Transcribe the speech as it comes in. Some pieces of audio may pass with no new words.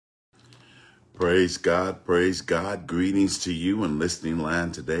Praise God. Greetings to you in listening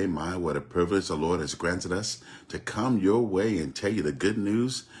land today. My, what a privilege the Lord has granted us to come your way and tell you the good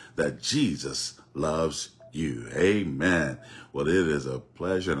news that Jesus loves you. Amen. Well, it is a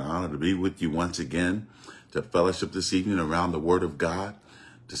pleasure and honor to be with you once again, to fellowship this evening around the Word of God,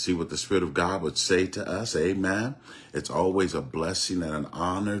 to see what the Spirit of God would say to us. Amen. It's always a blessing and an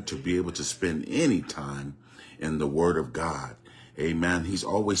honor to be able to spend any time in the Word of God. Amen. He's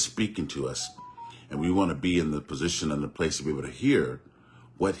always speaking to us, and we want to be in the position and the place to be able to hear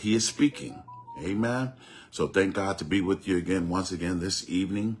what he is speaking. Amen. So thank God to be with you again, once again this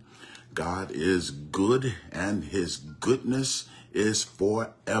evening. God is good and his goodness is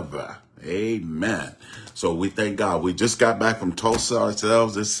forever. Amen. So we thank God. We just got back from Tulsa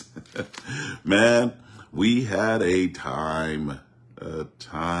ourselves. Man, we had a time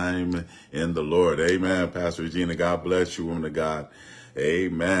in the Lord. Amen. Pastor Regina, God bless you, woman of God.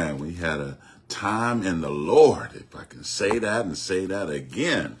 Amen. We had a time in the Lord, if I can say that and say that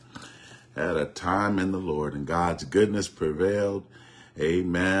again. Had a time in the Lord, and God's goodness prevailed.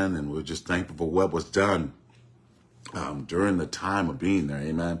 Amen. And we're just thankful for what was done during the time of being there.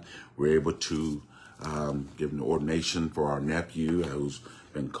 Amen. We're able to give an ordination for our nephew who's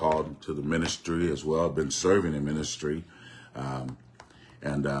been called to the ministry as well, been serving in ministry. And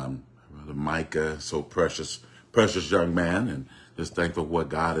Brother Micah, so precious young man, and just thankful for what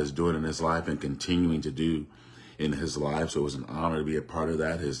God is doing in his life and continuing to do in his life. So it was an honor to be a part of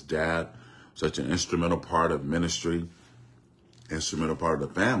that. His dad, such an instrumental part of ministry, instrumental part of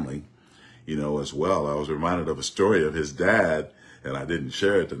the family, you know, as well. I was reminded of a story of his dad, and I didn't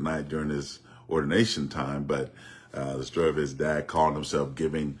share it tonight during his ordination time, but the story of his dad calling himself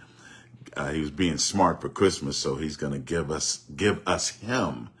giving. He was being smart for Christmas, so he's going to give us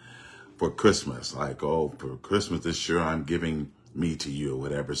him for Christmas. Like, oh, for Christmas this year, I'm giving me to you or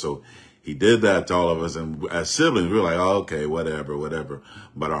whatever. So he did that to all of us, and as siblings, we were like, oh, okay, whatever.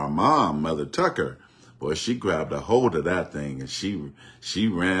 But our mom, Mother Tucker, boy, she grabbed a hold of that thing, and she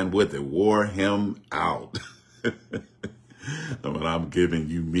ran with it, wore him out. When I'm giving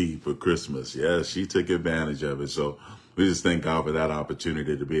you me for Christmas. Yeah, she took advantage of it. So we just thank God for that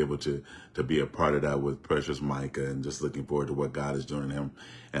opportunity to be able to be a part of that with precious Micah, and just looking forward to what God is doing in him.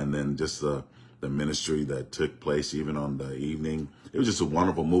 And then just the ministry that took place even on the evening. It was just a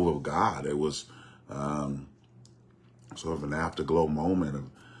wonderful move of God. It was sort of an afterglow moment of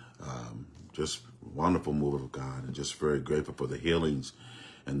just wonderful move of God, and just very grateful for the healings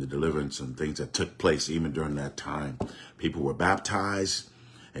and the deliverance and things that took place even during that time. People were baptized.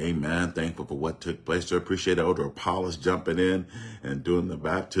 Amen. Thankful for what took place. So I appreciate Elder Apollos jumping in and doing the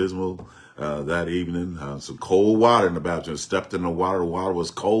baptismal that evening. Some cold water in the baptism. Stepped in the water. The water was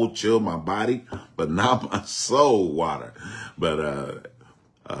cold, chilled my body, but not my soul water. But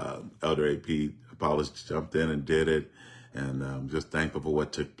Elder A.P. Apollos jumped in and did it. And just thankful for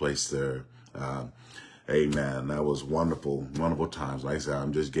what took place there. Amen. That was wonderful, wonderful times. Like I said,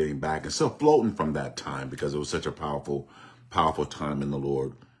 I'm just getting back and still floating from that time, because it was such a powerful time in the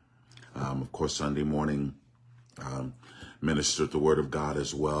Lord. Of course, Sunday morning, ministered the word of God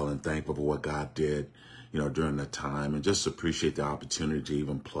as well, and thankful for what God did, you know, during that time, and just appreciate the opportunity to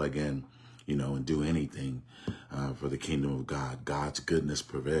even plug in, you know, and do anything for the kingdom of God. God's goodness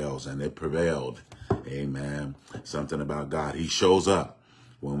prevails, and it prevailed. Amen. Something about God. He shows up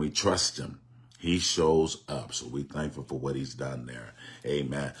when we trust him. He shows up. So we're thankful for what he's done there.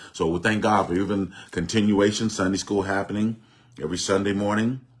 Amen. So we thank God for even continuation, Sunday school happening every Sunday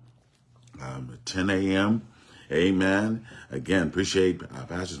morning at 10 a.m. Amen. Again, appreciate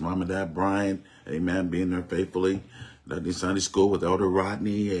Pastor's mom and dad, Brian. Amen. Being there faithfully. Sunday school with Elder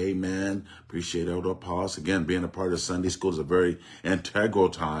Rodney. Amen. Appreciate Elder Apollos. Again, being a part of Sunday school is a very integral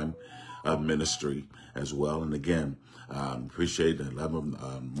time of ministry as well. And again, appreciate the 11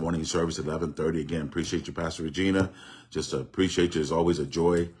 morning service at 11:30. Again, appreciate you, Pastor Regina. Just appreciate you. It's always a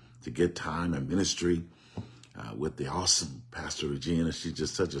joy to get time and ministry with the awesome Pastor Regina. She's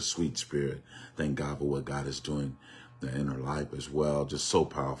just such a sweet spirit. Thank God for what God is doing in her life as well. Just so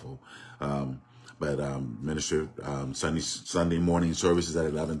powerful. Minister Sunday morning services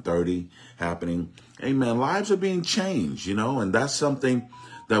at 11:30 happening. Amen. Lives are being changed, you know, and that's something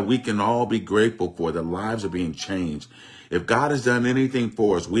that we can all be grateful for. The lives are being changed. If God has done anything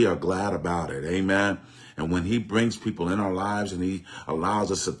for us, we are glad about it. Amen. And when he brings people in our lives and he allows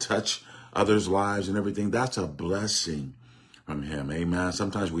us to touch others' lives and everything, that's a blessing from him. Amen.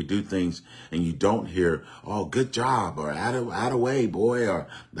 Sometimes we do things and you don't hear, oh, good job, or out of way, boy, or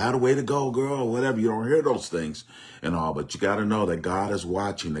out of way to go, girl, or whatever. You don't hear those things and all, but you got to know that God is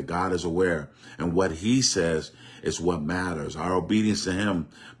watching, that God is aware, and what he says is what matters. Our obedience to him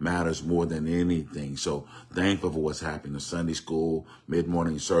matters more than anything. So thankful for what's happening. The Sunday school,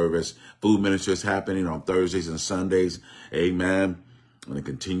 mid-morning service, food ministry is happening on Thursdays and Sundays. Amen. And a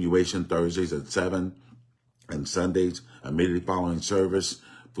continuation Thursdays at 7 and Sundays, immediately following service,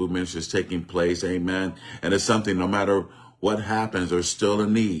 food ministry is taking place. Amen. And it's something, no matter what happens, there's still a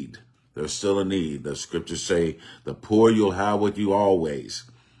need. There's still a need. The scriptures say, the poor you'll have with you always.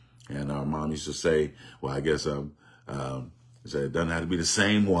 And our mom used to say, well, I guess it doesn't have to be the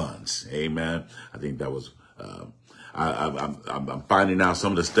same ones. Amen. I think that was, I'm finding out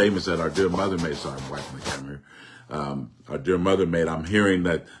some of the statements that our dear mother made. Sorry, I'm wiping the camera. Our dear mother made. I'm hearing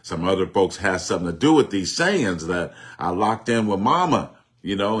that some other folks has something to do with these sayings that I locked in with mama,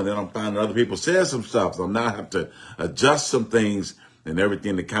 and then I'm finding other people said some stuff. So now I have to adjust some things and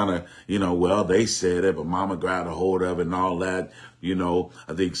everything to kind of, well, they said it, but mama grabbed a hold of it and all that.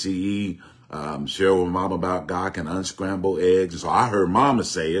 I think CE shared with mama about God can unscramble eggs. And so I heard mama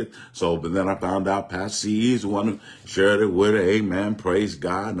say it. So, but then I found out Pastor CE is the one who shared it with her. Amen. Praise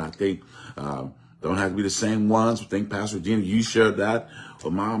God. And I think, don't have to be the same ones. I think Pastor Regina, you shared that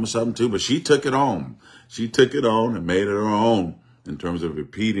with mom or something too, but she took it on. She took it on and made it her own in terms of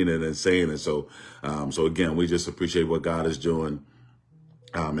repeating it and saying it. So, so again, we just appreciate what God is doing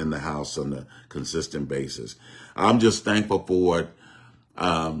in the house on a consistent basis. I'm just thankful for it.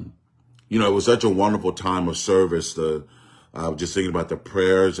 It was such a wonderful time of service. I was just thinking about the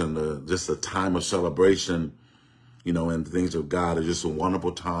prayers and just the time of celebration, and things of God. It's just a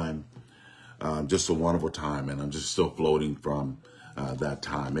wonderful time. Just a wonderful time, and I'm just still floating from that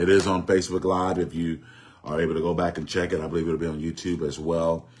time. It is on Facebook Live. If you are able to go back and check it, I believe it'll be on YouTube as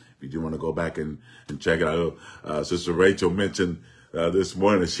well. If you do want to go back and check it out, Sister Rachel mentioned this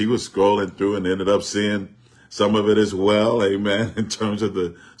morning that she was scrolling through and ended up seeing some of it as well. Amen. In terms of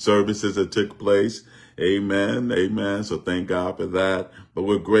the services that took place. Amen. Amen. So thank God for that. But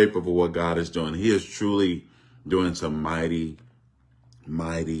we're grateful for what God is doing. He is truly doing some mighty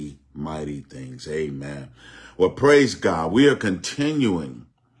things. Amen. Well, praise God. We are continuing.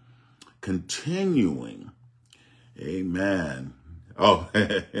 Amen. Oh,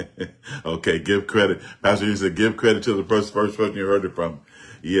 okay. Give credit. Pastor, you said give credit to the first person you heard it from.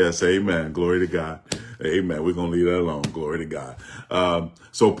 Yes. Amen. Glory to God. Amen. We're going to leave that alone. Glory to God.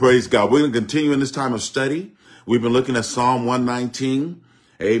 So praise God. We're going to continue in this time of study. We've been looking at Psalm 119.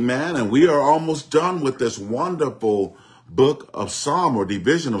 Amen. And we are almost done with this wonderful book of Psalm or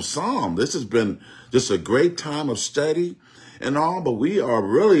division of Psalm. This has been just a great time of study and all, but we are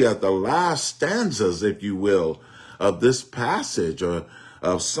really at the last stanzas, if you will, of this passage of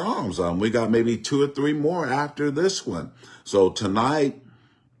Psalms. We got maybe 2 or 3 more after this one. So tonight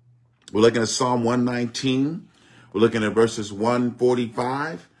we're looking at Psalm 119. We're looking at verses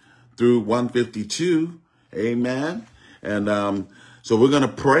 145 through 152. Amen. And so we're going to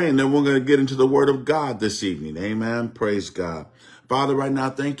pray, and then we're going to get into the word of God this evening. Amen. Praise God. Father, right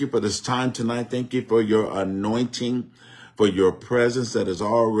now, thank you for this time tonight. Thank you for your anointing, for your presence that is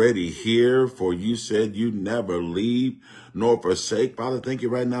already here. For you said you never leave nor forsake. Father, thank you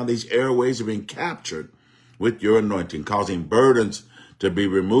right now. These airways have been captured with your anointing, causing burdens to be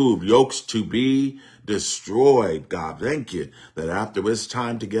removed, yokes to be destroyed. God, thank you that after this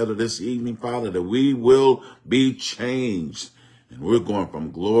time together this evening, Father, that we will be changed. And we're going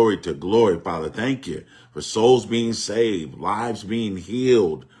from glory to glory, Father. Thank you for souls being saved, lives being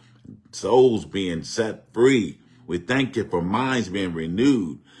healed, souls being set free. We thank you for minds being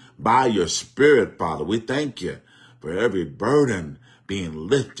renewed by your Spirit, Father. We thank you for every burden being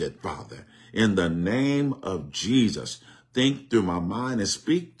lifted, Father. In the name of Jesus, think through my mind and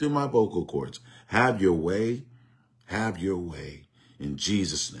speak through my vocal cords. Have your way. Have your way. In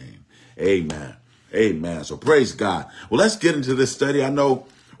Jesus' name, amen. Amen. So praise God. Well, let's get into this study. I know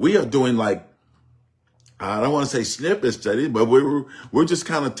we are doing I don't want to say snippet study, but we're just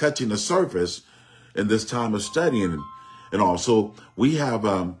kind of touching the surface in this time of studying and also we have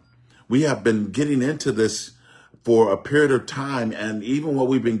been getting into this for a period of time. And even what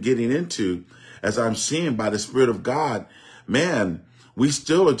we've been getting into, as I'm seeing by the Spirit of God, man, we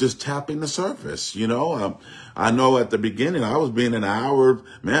still are just tapping the surface. I know at the beginning I was being an hour,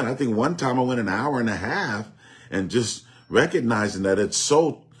 man, I think one time I went an hour and a half, and just recognizing that it's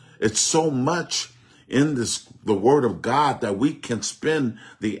so much in the word of God that we can spend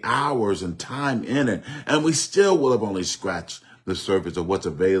the hours and time in it. And we still will have only scratched the surface of what's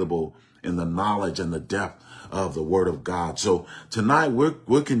available in the knowledge and the depth of the word of God. So tonight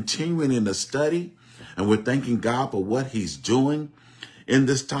we're continuing in the study, and we're thanking God for what he's doing. in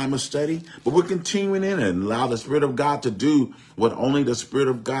this time of study, but we're continuing in it and allow the Spirit of God to do what only the Spirit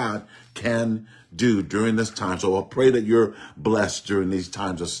of God can do during this time. So I pray that you're blessed during these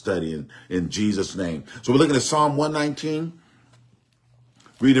times of study in Jesus' name. So we're looking at Psalm 119,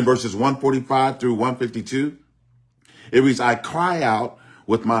 reading verses 145 through 152. It reads, I cry out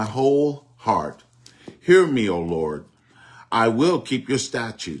with my whole heart. Hear me, O Lord. I will keep your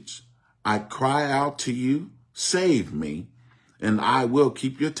statutes. I cry out to you, save me, and I will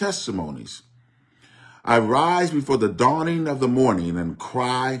keep your testimonies. I rise before the dawning of the morning and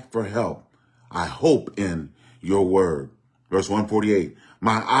cry for help. I hope in your word. Verse 148,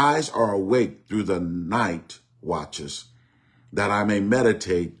 my eyes are awake through the night watches, that I may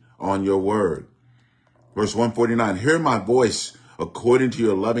meditate on your word. Verse 149, hear my voice according to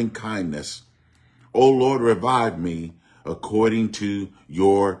your loving kindness. O Lord, revive me according to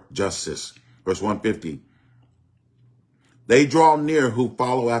your justice. Verse 150, they draw near who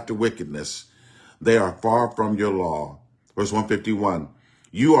follow after wickedness. They are far from your law. Verse 151,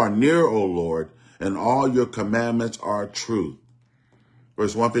 you are near, O Lord, and all your commandments are true.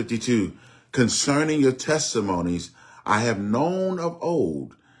 Verse 152, concerning your testimonies, I have known of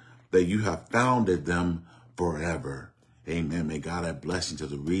old that you have founded them forever. Amen. May God add blessing to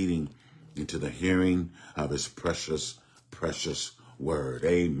the reading and to the hearing of his precious, precious word.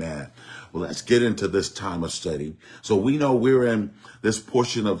 Amen. Well, let's get into this time of study. So we know we're in this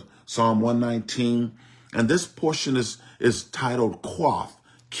portion of Psalm 119, and this portion is titled Quoth,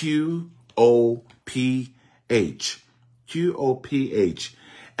 Q-O-P-H, Q-O-P-H,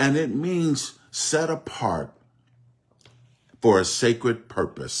 and it means set apart for a sacred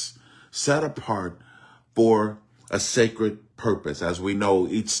purpose, set apart for a sacred purpose. As we know,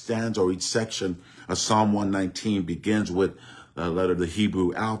 each stanza or each section of Psalm 119 begins with the letter of the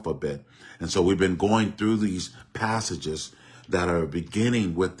Hebrew alphabet. And so we've been going through these passages that are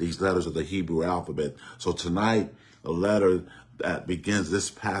beginning with these letters of the Hebrew alphabet. So tonight, the letter that begins this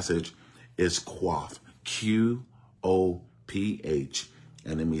passage is Quoth, Q-O-P-H,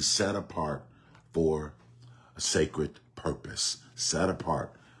 and it means set apart for a sacred purpose, set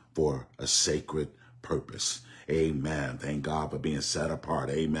apart for a sacred purpose. Amen. Thank God for being set apart.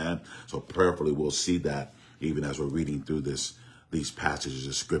 Amen. So prayerfully, we'll see that even as we're reading through these passages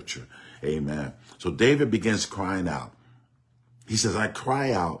of scripture. Amen. So David begins crying out. He says, I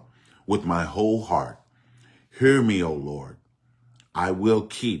cry out with my whole heart. Hear me, O Lord. I will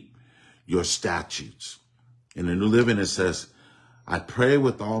keep your statutes. In the New Living, it says, I pray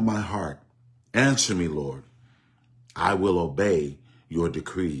with all my heart. Answer me, Lord. I will obey your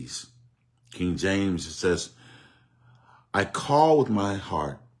decrees. King James says, I call with my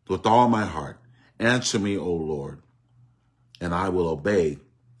heart, with all my heart. Answer me, O Lord, and I will obey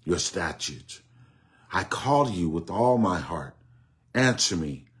your statutes. I call to you with all my heart. Answer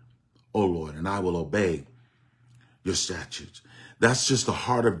me, O Lord, and I will obey your statutes. That's just the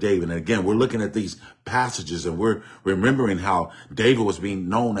heart of David. And again, we're looking at these passages and we're remembering how David was being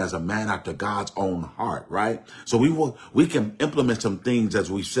known as a man after God's own heart, right? So we can implement some things,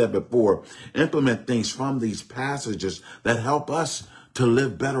 as we've said before, implement things from these passages that help us to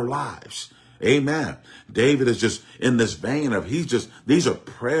live better lives. Amen. David is just in this vein of these are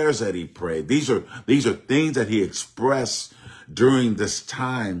prayers that he prayed. These are things that he expressed during this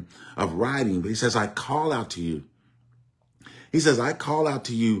time of writing. But he says, I call out to you. He says, I call out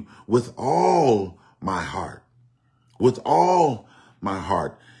to you with all my heart, with all my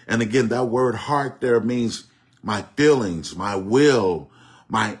heart. And again, that word heart there means my feelings, my will,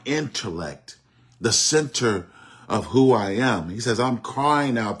 my intellect, the center of who I am. He says, I'm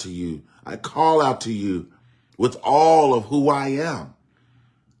crying out to you. I call out to you with all of who I am,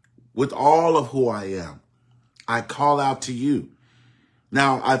 with all of who I am. I call out to you.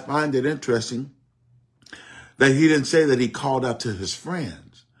 Now, I find it interesting that he didn't say that he called out to his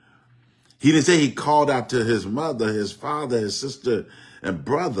friends. He didn't say he called out to his mother, his father, his sister, and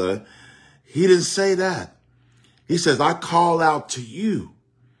brother. He didn't say that. He says, I call out to you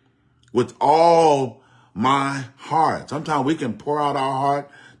with all my heart. Sometimes we can pour out our heart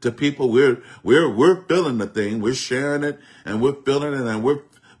to people. We're feeling the thing. We're sharing it and we're feeling it and we're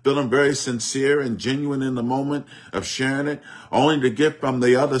feeling very sincere and genuine in the moment of sharing it, only to get from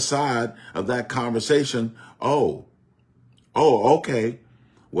the other side of that conversation, oh, okay.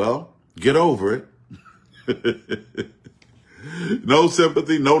 Well, get over it. No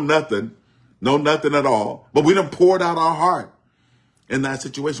sympathy, no nothing at all. But we done poured out our heart in that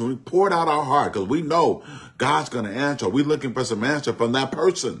situation. We poured out our heart because we know God's going to answer. We're looking for some answer from that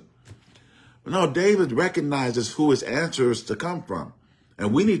person. But no, David recognizes who his answer is to come from.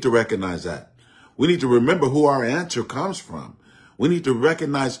 And we need to recognize that. We need to remember who our answer comes from. We need to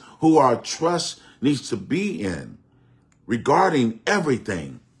recognize who our trust needs to be in regarding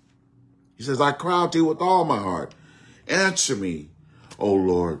everything. He says, I cry out to you with all my heart. Answer me, O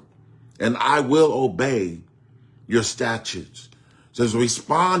Lord, and I will obey your statutes. It says,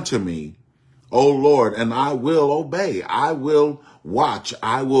 respond to me, O Lord, and I will obey. I will watch.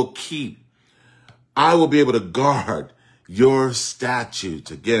 I will keep. I will be able to guard your statutes.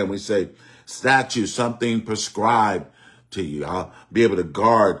 Again, we say statutes, something prescribed to you. I'll be able to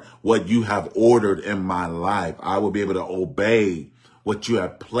guard what you have ordered in my life. I will be able to obey what you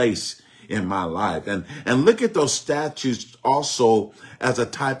have placed in my life. And look at those statutes also as a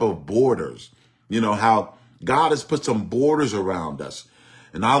type of borders. You know, how God has put some borders around us.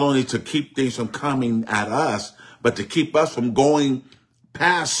 And not only to keep things from coming at us, but to keep us from going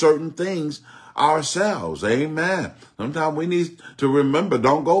past certain things ourselves. Amen. Sometimes we need to remember,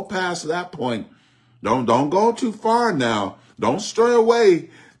 don't go past that point. Don't go too far now. Don't stray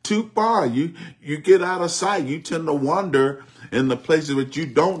away too far. You get out of sight. You tend to wander in the places that you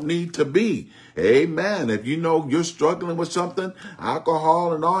don't need to be. Amen. If you know you're struggling with something,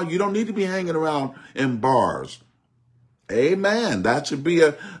 alcohol and all, you don't need to be hanging around in bars. Amen. That should be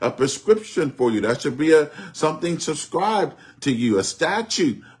a prescription for you. That should be something subscribed to you, a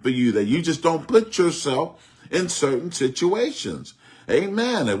statute for you, that you just don't put yourself in certain situations.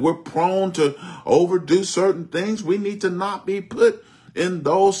 Amen. If we're prone to overdo certain things, we need to not be put in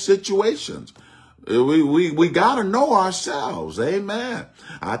those situations. We got to know ourselves. Amen.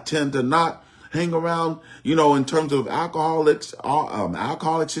 I tend to not hang around, you know, in terms of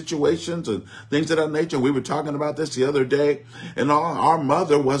alcoholic situations and things of that nature. We were talking about this the other day, and our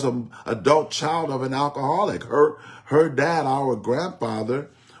mother was an adult child of an alcoholic. Her dad, our grandfather,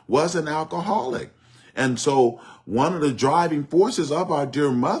 was an alcoholic. And so one of the driving forces of our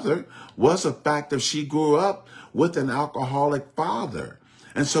dear mother was the fact that she grew up with an alcoholic father.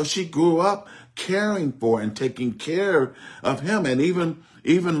 And so she grew up caring for and taking care of him, and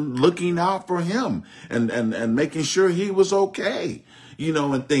even looking out for him and making sure he was okay, you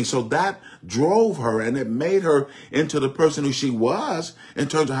know, and things. So that drove her, and it made her into the person who she was in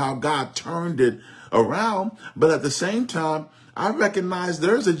terms of how God turned it around. But at the same time, I recognize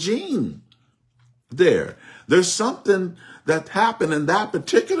there's a gene there. There's something that happened in that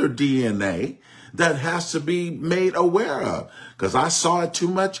particular DNA that has to be made aware of, because I saw it too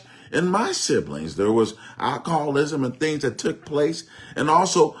much in my siblings. There was alcoholism and things that took place. And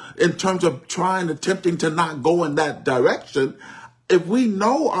also in terms of attempting to not go in that direction, if we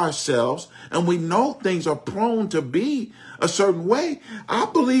know ourselves and we know things are prone to be a certain way, I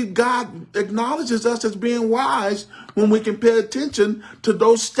believe God acknowledges us as being wise when we can pay attention to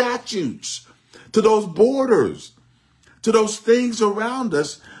those statutes, to those borders, to those things around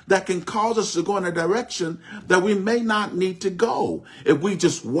us that can cause us to go in a direction that we may not need to go. If we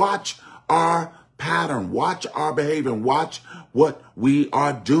just watch our pattern, watch our behavior, and watch what we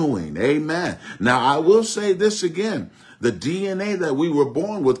are doing. Amen. Now, I will say this again, the DNA that we were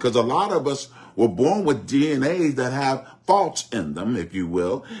born with, because a lot of us were born with DNA that have faults in them, if you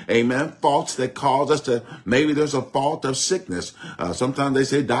will. Amen. Faults that cause us to, maybe there's a fault of sickness. Sometimes they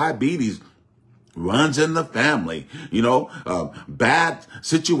say diabetes runs in the family, you know, bad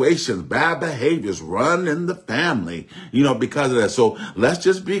situations, bad behaviors run in the family, you know, because of that. So let's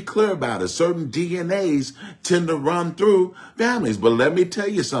just be clear about it. Certain DNAs tend to run through families. But let me tell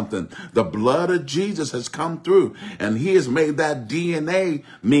you something. The blood of Jesus has come through, and he has made that DNA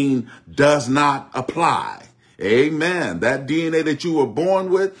mean does not apply. Amen. That DNA that you were born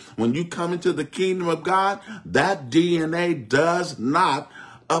with, when you come into the kingdom of God, that DNA does not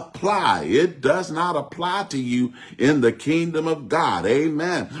apply. It does not apply to you in the kingdom of God.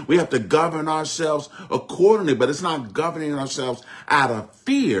 Amen. We have to govern ourselves accordingly, but it's not governing ourselves out of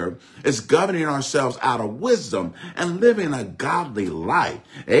fear. It's governing ourselves out of wisdom and living a godly life.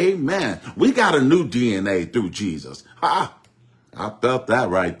 Amen. We got a new DNA through Jesus. Ha! I felt that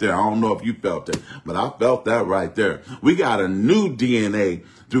right there. I don't know if you felt it, but I felt that right there. We got a new DNA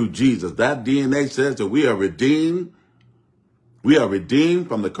through Jesus. That DNA says that we are redeemed. We are redeemed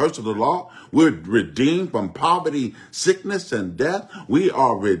from the curse of the law. We're redeemed from poverty, sickness, and death. We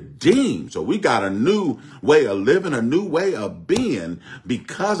are redeemed. So we got a new way of living, a new way of being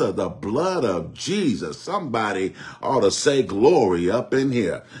because of the blood of Jesus. Somebody ought to say glory up in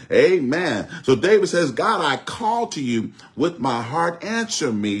here. Amen. So David says, God, I call to you with my heart.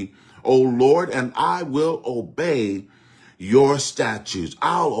 Answer me, O Lord, and I will obey your statutes.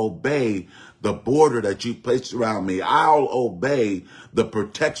 I'll obey the border that you placed around me. I'll obey the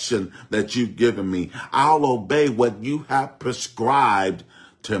protection that you've given me. I'll obey what you have prescribed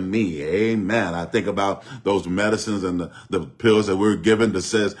to me. Amen. I think about those medicines and the pills that we're given that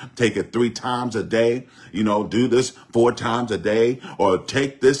says take it 3 times a day, do this 4 times a day, or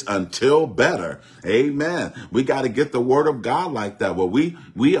take this until better. Amen. We got to get the word of God like that, where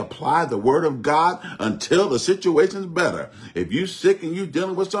we apply the word of God until the situation's better. If you're sick and you're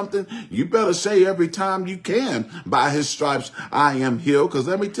dealing with something, you better say every time you can, by his stripes I am healed. Because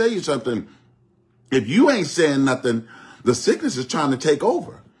let me tell you something, if you ain't saying nothing, the sickness is trying to take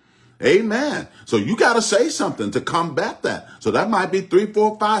over. Amen. So you got to say something to combat that. So that might be 3,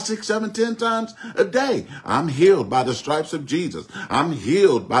 4, 5, 6, 7, 10 times a day. I'm healed by the stripes of Jesus. I'm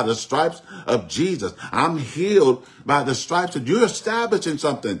healed by the stripes of Jesus. I'm healed by the stripes of, you're establishing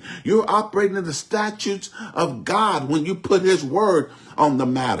something. You're operating in the statutes of God when you put his word on the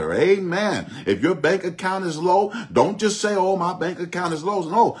matter. Amen. If your bank account is low, don't just say, oh, my bank account is low.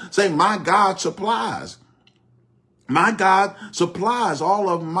 No, say my God supplies. My God supplies all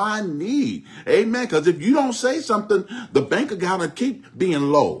of my need. Amen. Because if you don't say something, the bank account will keep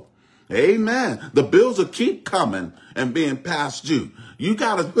being low. Amen. The bills will keep coming and being past due. You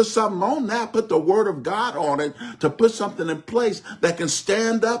got to put something on that, put the word of God on it, to put something in place that can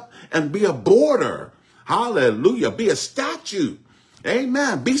stand up and be a border. Hallelujah. Be a statue.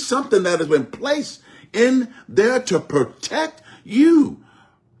 Amen. Be something that has been placed in there to protect you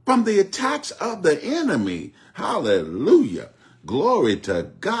from the attacks of the enemy. Hallelujah. Glory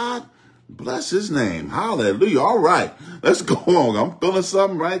to God. Bless his name. Hallelujah. All right. Let's go on. I'm feeling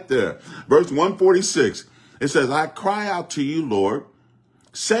something right there. Verse 146. It says, I cry out to you, Lord,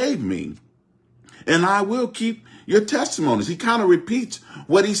 save me, and I will keep your testimonies. He kind of repeats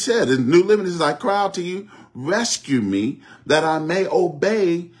what he said. In New Living, he says, I cry out to you, rescue me, that I may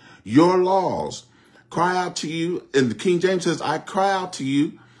obey your laws. Cry out to you. And the King James says, I cry out to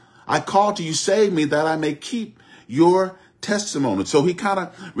you, I call to you, save me, that I may keep your testimony. So he kind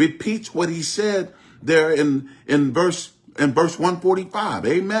of repeats what he said there in verse 145.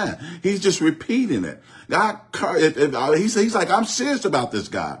 Amen. He's just repeating it. God, he's like, I'm serious about this,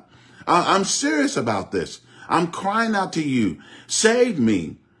 God. I'm serious about this. I'm crying out to you. Save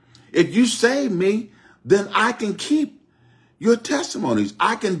me. If you save me, then I can keep your testimonies.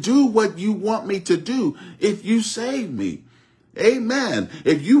 I can do what you want me to do if you save me. Amen.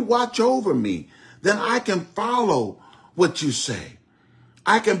 If you watch over me, then I can follow what you say.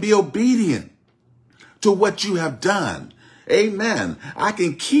 I can be obedient to what you have done. Amen. I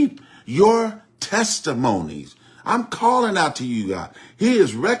can keep your testimonies. I'm calling out to you, God. He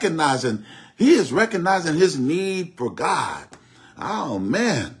is recognizing his need for God. Oh,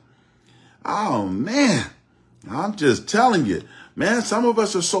 man. Oh, man. I'm just telling you, man, some of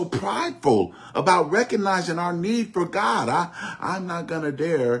us are so prideful about recognizing our need for God. I'm not going to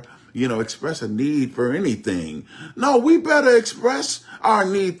dare, express a need for anything. No, we better express our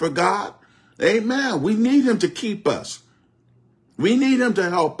need for God. Amen. We need him to keep us. We need him to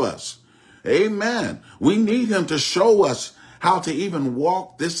help us. Amen. We need him to show us how to even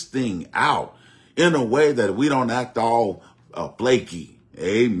walk this thing out in a way that we don't act all flaky.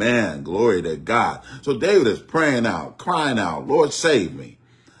 Amen. Glory to God. So David is praying out, crying out, Lord, save me,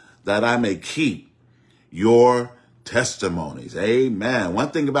 that I may keep your testimonies. Amen. One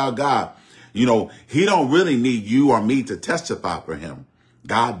thing about God, he don't really need you or me to testify for him.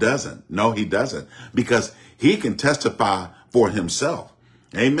 God doesn't. No, he doesn't, because he can testify for himself.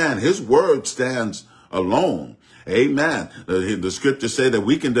 Amen. His word stands alone. Amen. The scriptures say that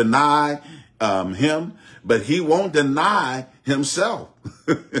we can deny him, but he won't deny himself.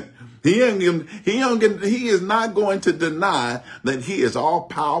 He is not going to deny that he is all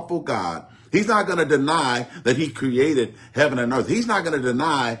powerful God. He's not going to deny that he created heaven and earth. He's not going to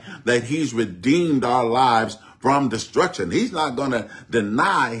deny that he's redeemed our lives from destruction. He's not going to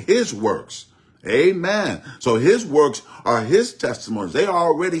deny his works. Amen. So his works are his testimonies. They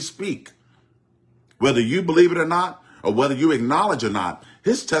already speak. Whether you believe it or not, or whether you acknowledge or not,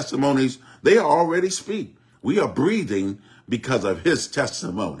 his testimonies, they already speak. We are breathing because of his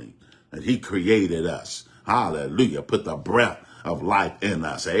testimony that he created us. Hallelujah. Put the breath of life in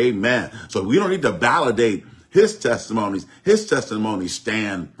us. Amen. So we don't need to validate his testimonies. His testimonies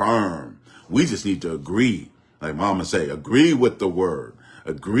stand firm. We just need to agree. Like Mama say, agree with the word.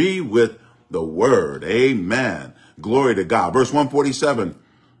 Agree with the word. Amen. Glory to God. Verse 147.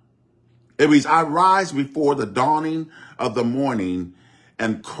 It reads, I rise before the dawning of the morning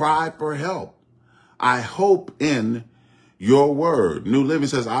and cry for help. I hope in your word. New Living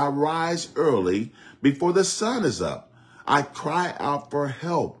says, I rise early before the sun is up. I cry out for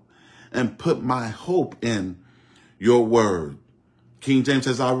help and put my hope in your word. King James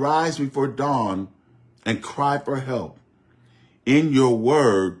says, I rise before dawn and cry for help. In your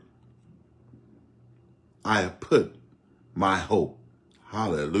word, I have put my hope.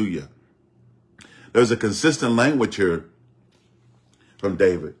 Hallelujah. There's a consistent language here from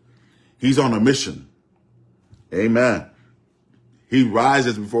David. He's on a mission. Amen. He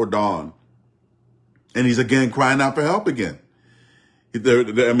rises before dawn. And he's again crying out for help again.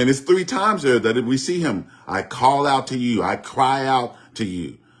 It's 3 times there that we see him. I call out to you. I cry out to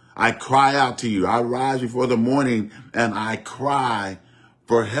you. I cry out to you. I rise before the morning and I cry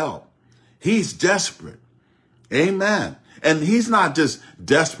for help. He's desperate. Amen. And he's not just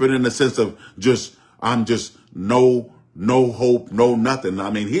desperate in the sense of I'm just no hope, no nothing. I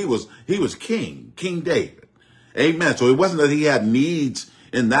mean, he was King David. Amen. So it wasn't that he had needs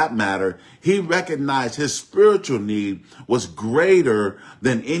in that matter. He recognized his spiritual need was greater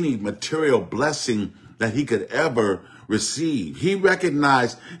than any material blessing that he could ever receive. He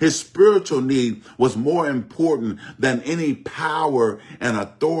recognized his spiritual need was more important than any power and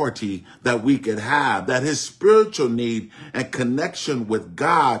authority that we could have, that his spiritual need and connection with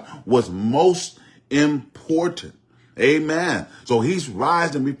God was most important. Amen. So he's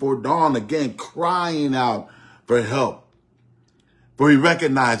rising before dawn again, crying out for help. For he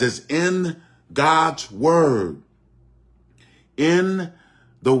recognizes in God's word, in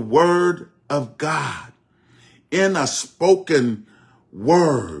the word of God, in a spoken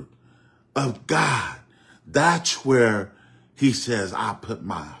word of God, that's where he says, I put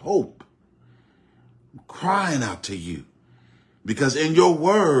my hope. I'm crying out to you because in your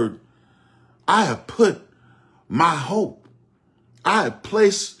word, I have put my hope. I have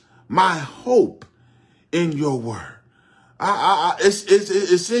placed my hope in your word.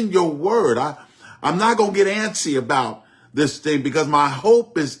 It's in your word. I'm not going to get antsy about this thing because my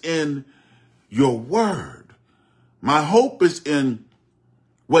hope is in your word. My hope is in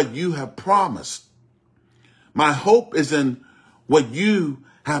what you have promised. My hope is in what you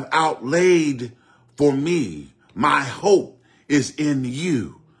have outlaid for me. My hope is in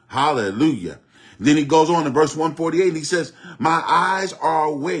you. Hallelujah. Then he goes on in verse 148. He says, my eyes are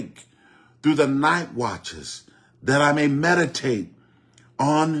awake through the night watches that I may meditate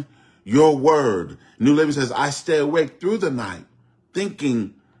on your word. New Living says, I stay awake through the night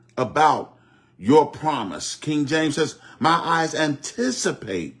thinking about your promise. King James says, my eyes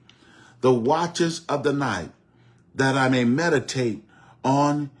anticipate the watches of the night that I may meditate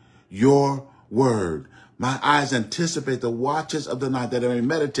on your word. My eyes anticipate the watches of the night that I may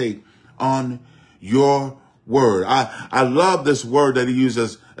meditate on your word. I love this word that he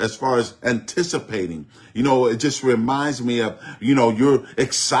uses as far as anticipating. You know, it just reminds me of, you're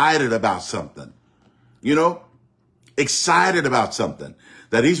excited about something, excited about something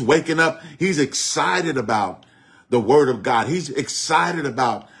that he's waking up. He's excited about the word of God. He's excited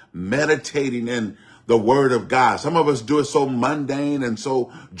about meditating in the word of God. Some of us do it so mundane and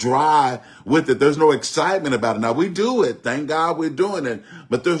so dry with it. There's no excitement about it. Now we do it. Thank God we're doing it,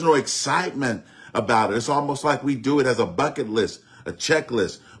 but there's no excitement about it. It's almost like we do it as a bucket list, a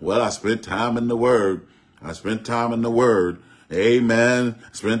checklist. Well, I spent time in the word. I spent time in the word. Amen.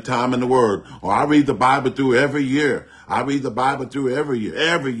 Spend time in the word. Or I read the Bible through every year. I read the Bible through every year.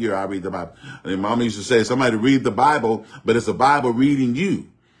 Every year I read the Bible. And Mama used to say, somebody read the Bible, but it's the Bible reading you.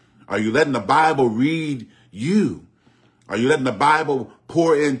 Are you letting the Bible read you? Are you letting the Bible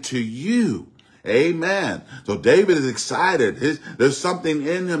pour into you? Amen. So David is excited. There's something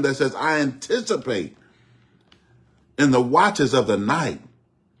in him that says, I anticipate in the watches of the night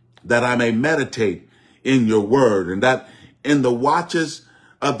that I may meditate in your word. And that in the watches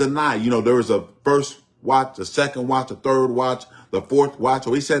of the night, there was a first watch, a second watch, a third watch, the fourth watch.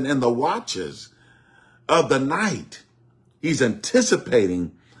 So he said in the watches of the night, he's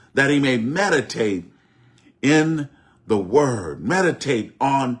anticipating that he may meditate in the word, meditate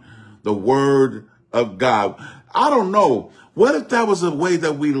on the word of God. I don't know. What if that was the way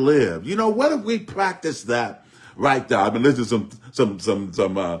that we live? What if we practiced that right there? I've been listening to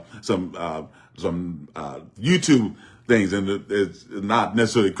some YouTube things, and it's not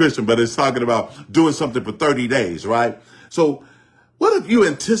necessarily Christian, but it's talking about doing something for 30 days, right? So what if you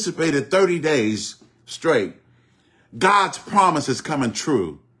anticipated 30 days straight, God's promise is coming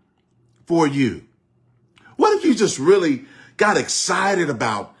true for you? What if you just really got excited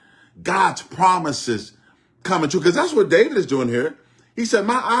about God's promises coming true? Because that's what David is doing here. He said,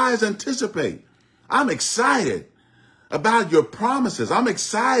 my eyes anticipate. I'm excited about your promises. I'm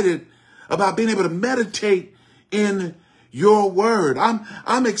excited about being able to meditate in your word.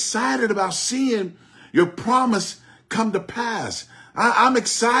 I'm excited about seeing your promise come to pass. I'm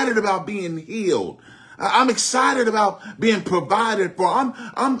excited about being healed. I'm excited about being provided for.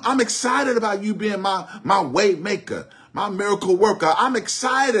 I'm excited about you being my way maker, my miracle worker. I'm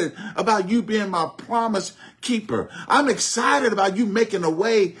excited about you being my promise keeper. I'm excited about you making a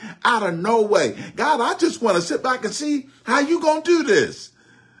way out of no way. God, I just want to sit back and see how you going to do this.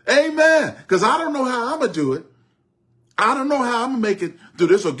 Amen. Because I don't know how I'm going to do it. I don't know how I'm going to make it through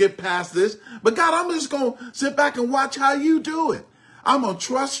this or get past this. But God, I'm just going to sit back and watch how you do it. I'm going to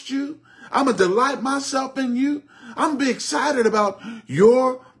trust you. I'm going to delight myself in you. I'm going to be excited about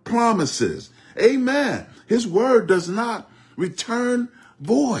your promises. Amen. His word does not return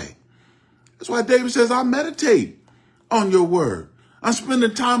void. That's why David says, I meditate on your word. I'm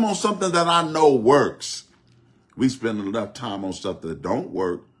spending time on something that I know works. We spend enough time on stuff that don't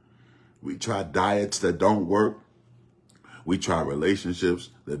work. We try diets that don't work. We try relationships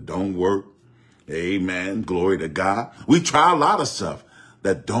that don't work. Amen. Glory to God. We try a lot of stuff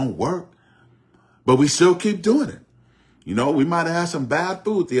that don't work, but we still keep doing it. You know, we might have had some bad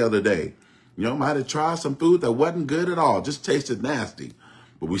food the other day. You know, might have tried some food that wasn't good at all, just tasted nasty,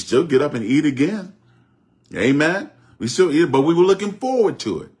 but we still get up and eat again. Amen. We still eat, but we were looking forward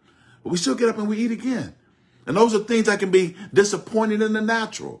to it. But we still get up and we eat again. And those are things that can be disappointing in the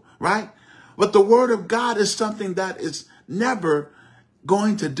natural, right? But the word of God is something that is never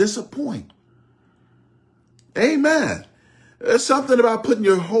going to disappoint. Amen. There's something about putting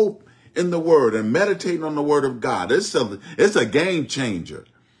your hope in the word and meditating on the word of God. It's a game changer.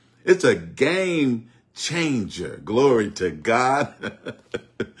 It's a game changer. Glory to God.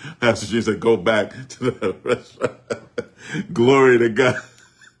 Pastor G said, go back to the restaurant. Glory to God.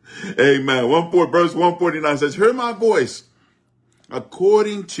 Amen. Verse 149 says, hear my voice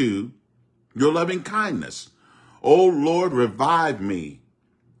according to your loving kindness. O Lord, revive me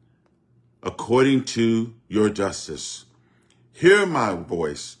according to your justice. Hear my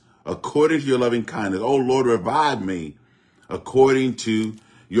voice according to your loving kindness. O Lord, revive me according to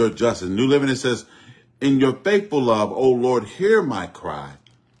your justice. New Living, it says, in your faithful love, O Lord, hear my cry.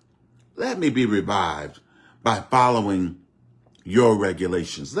 Let me be revived by following your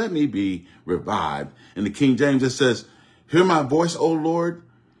regulations. Let me be revived. In the King James, it says, hear my voice, O Lord,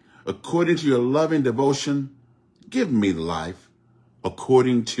 according to your loving devotion. Give me life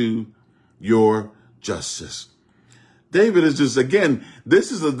according to your justice. David is just, again,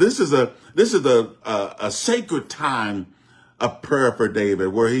 this is a sacred time of prayer for David,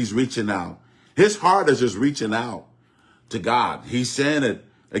 where he's reaching out. His heart is just reaching out to God. He's saying it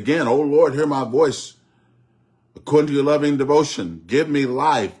again, oh Lord, hear my voice according to your loving devotion. Give me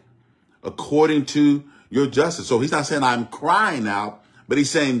life according to your justice. So he's not saying I'm crying out, but he's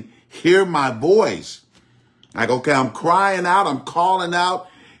saying, hear my voice. Like, okay, I'm crying out, I'm calling out,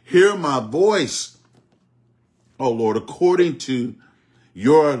 hear my voice. Oh Lord, according to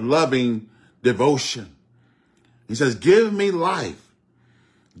your loving devotion. He says, give me life.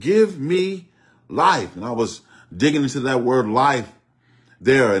 Give me life. And I was digging into that word life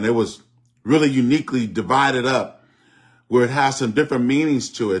there, and it was really uniquely divided up where it has some different meanings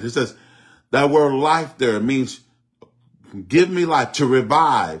to it. It says that word life there means give me life, to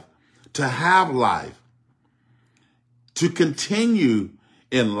revive, to have life, to continue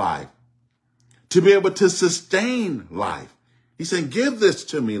in life, to be able to sustain life. He's saying, give this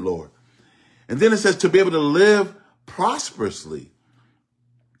to me, Lord. And then it says to be able to live prosperously.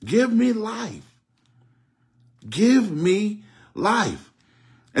 Give me life. Give me life.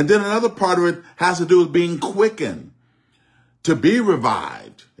 And then another part of it has to do with being quickened, to be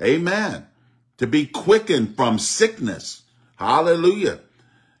revived. Amen. To be quickened from sickness. Hallelujah.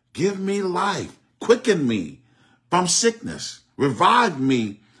 Give me life. Quicken me from sickness. Revive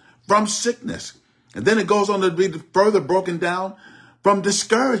me from sickness. And then it goes on to be further broken down from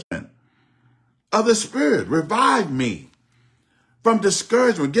discouragement of the spirit. Revive me from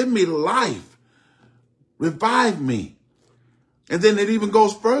discouragement. Give me life. Revive me. And then it even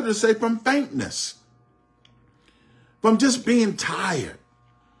goes further to say from faintness. From just being tired.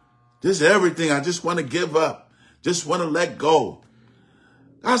 Just everything. I just want to give up. Just want to let go.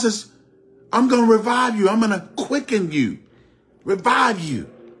 God says, I'm going to revive you. I'm going to quicken you. Revive you.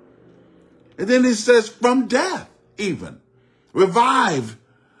 And then it says from death even. Revive,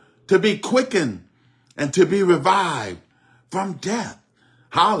 to be quickened and to be revived from death.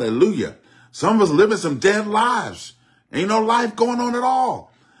 Hallelujah. Some of us living some dead lives. Ain't no life going on at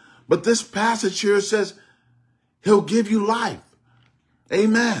all. But this passage here says he'll give you life.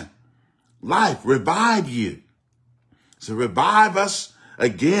 Amen. Life, revive you. So revive us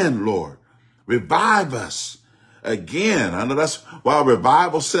again, Lord. Revive us again. I know that's why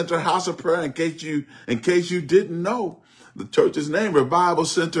Revival Center House of Prayer, in case you didn't know, the church's name, Revival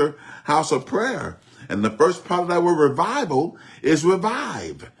Center House of Prayer. And the first part of that word revival is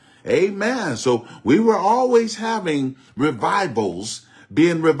revive. Amen. So we were always having revivals,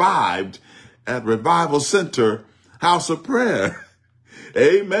 being revived at Revival Center, House of Prayer.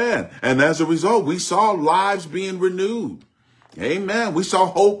 Amen. And as a result, we saw lives being renewed. Amen. We saw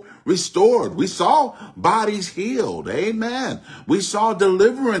hope restored. We saw bodies healed. Amen. We saw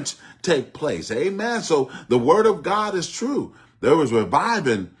deliverance take place. Amen. So the word of God is true. There was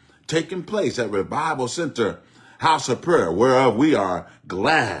reviving taking place at Revival Center, House of Prayer, whereof we are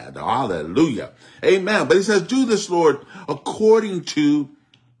glad. Hallelujah. Amen. But he says, do this, Lord, according to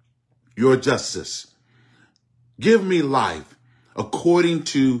your justice. Give me life according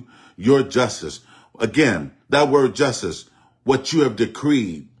to your justice. Again, that word justice, what you have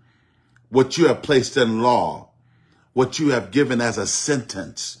decreed, what you have placed in law, what you have given as a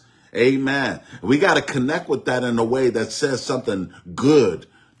sentence. Amen. We got to connect with that in a way that says something good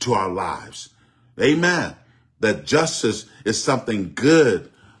to our lives. Amen. That justice is something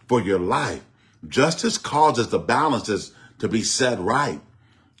good for your life. Justice causes the balances to be set right.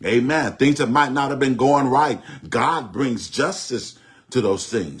 Amen. Things that might not have been going right, God brings justice to those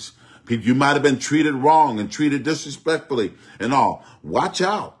things. You might have been treated wrong and treated disrespectfully and all. Watch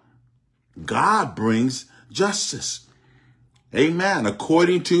out. God brings justice. Amen.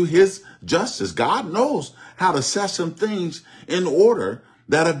 According to his justice, God knows how to set some things in order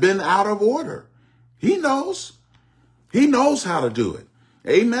that have been out of order. He knows. He knows how to do it.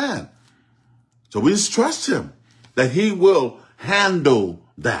 Amen. So we just trust him that he will handle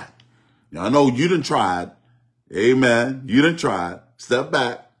that. Now, I know you done tried. Amen. You done tried. Step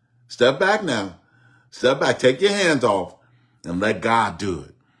back. Step back now. Step back. Take your hands off and let God do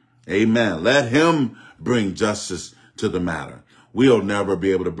it. Amen. Let him bring justice to the matter. We'll never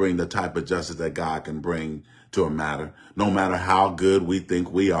be able to bring the type of justice that God can bring to a matter, no matter how good we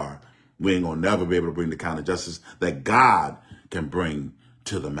think we are. We ain't gonna never be able to bring the kind of justice that God can bring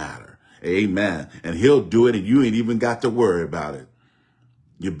to the matter. Amen. And he'll do it and you ain't even got to worry about it.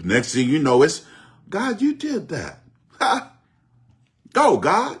 Next thing you know, it's, God, you did that. Ha! Go,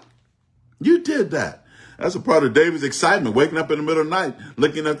 God. You did that. That's a part of David's excitement, waking up in the middle of the night,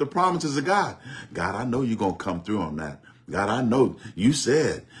 looking at the promises of God. God, I know you're going to come through on that. God, I know you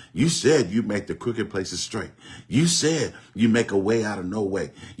said you make the crooked places straight. You said you make a way out of no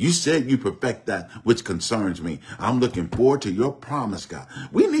way. You said you perfect that which concerns me. I'm looking forward to your promise, God.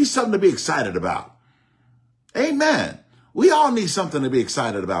 We need something to be excited about. Amen. We all need something to be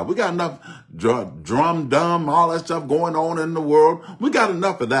excited about. We got enough drum, dumb, all that stuff going on in the world. We got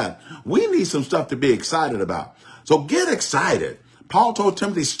enough of that. We need some stuff to be excited about. So get excited. Paul told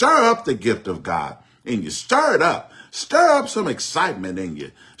Timothy, stir up the gift of God in you. Stir it up. Stir up some excitement in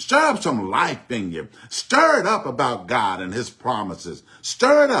you. Stir up some life in you. Stir it up about God and his promises.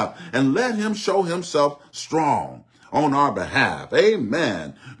 Stir it up and let him show himself strong on our behalf.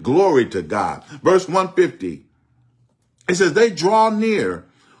 Amen. Glory to God. Verse 150. It says, they draw near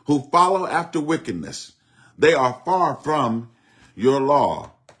who follow after wickedness. They are far from your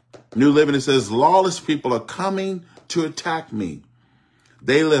law. New Living, it says, lawless people are coming to attack me.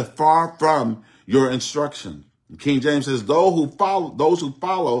 They live far from your instruction. King James says, those who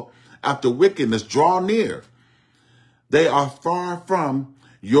follow after wickedness draw near. They are far from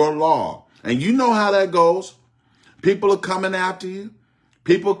your law. And you know how that goes. People are coming after you.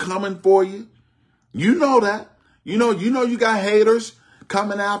 People coming for you. You know that. You know you got haters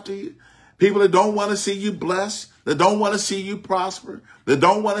coming after you. People that don't want to see you blessed, that don't want to see you prosper, that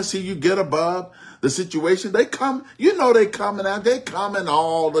don't want to see you get above the situation. They come, you know they coming out. They coming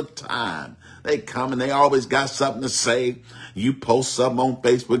all the time. They come and they always got something to say. You post something on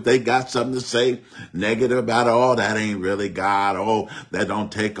Facebook, they got something to say negative about it. Oh, that ain't really God. Oh, that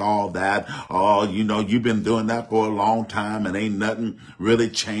don't take all that. Oh, you know, you've been doing that for a long time and ain't nothing really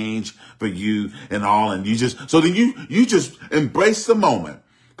changed for you and all. And you just, so then you just embrace the moment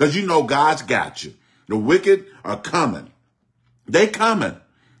because you know God's got you. The wicked are coming. They coming.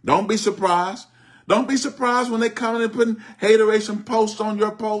 Don't be surprised. Don't be surprised when they come and putting hateration posts on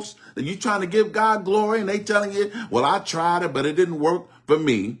your posts that you trying to give God glory and they telling you, well, I tried it, but it didn't work for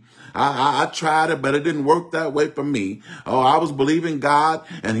me. I tried it, but it didn't work that way for me. Oh, I was believing God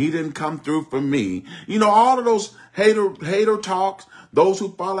and he didn't come through for me. You know, all of those hater talks, those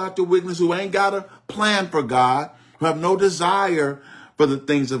who fall after wickedness, who ain't got a plan for God, who have no desire for the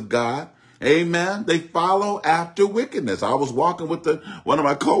things of God. Amen. They follow after wickedness. I was walking with one of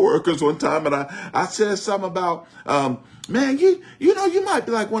my coworkers one time and I said something about, man, you know, you might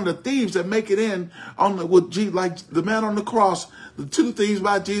be like one of the thieves that make it in like the man on the cross, the two thieves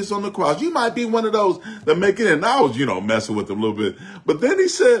by Jesus on the cross. You might be one of those that make it in. And I was, messing with him a little bit. But then he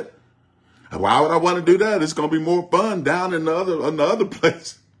said, why would I want to do that? It's going to be more fun down in the other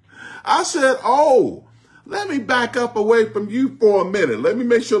place. I said, oh, let me back up away from you for a minute. Let me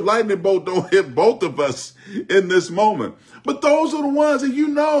make sure lightning bolt don't hit both of us in this moment. But those are the ones that you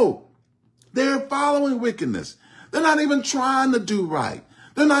know, they're following wickedness. They're not even trying to do right.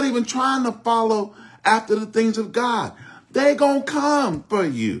 They're not even trying to follow after the things of God. They're going to come for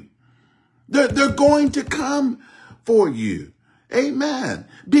you. They're going to come for you. Amen.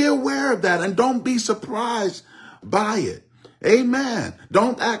 Be aware of that and don't be surprised by it. Amen.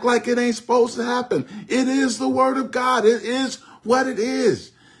 Don't act like it ain't supposed to happen. It is the word of God. It is what it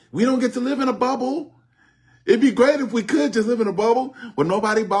is. We don't get to live in a bubble. It'd be great if we could just live in a bubble where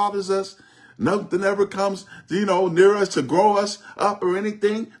nobody bothers us. Nothing ever comes, near us to grow us up or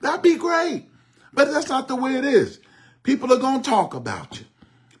anything. That'd be great. But that's not the way it is. People are going to talk about you.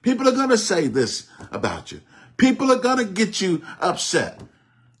 People are going to say this about you. People are going to get you upset.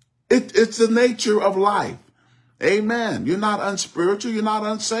 It's the nature of life. Amen. You're not unspiritual. You're not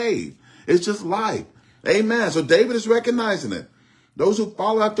unsaved. It's just life. Amen. So David is recognizing it. Those who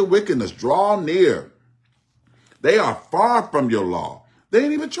follow after wickedness, draw near. They are far from your law. They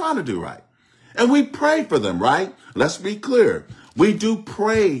ain't even trying to do right. And we pray for them, right? Let's be clear. We do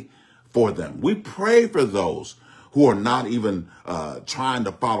pray for them. We pray for those who are not even trying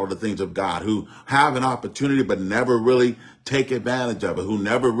to follow the things of God, who have an opportunity but never really take advantage of it, who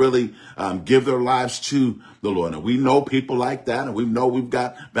never really give their lives to the Lord. And we know people like that, and we know we've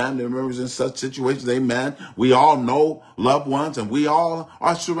got family members in such situations. Amen. We all know loved ones, and we all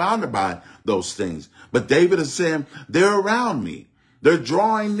are surrounded by those things. But David is saying, they're around me. They're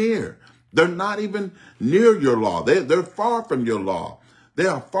drawing near. They're not even near your law. They're far from your law. They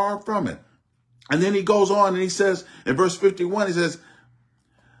are far from it. And then he goes on and he says in verse 51, he says,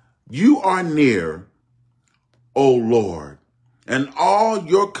 you are near, O Lord, and all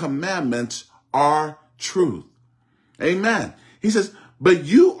your commandments are truth. Amen. He says, but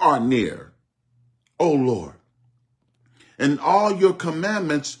you are near, O Lord, and all your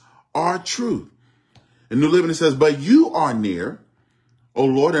commandments are truth. In New Living, it says, but you are near, O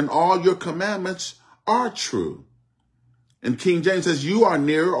Lord, and all your commandments are true. And King James says, you are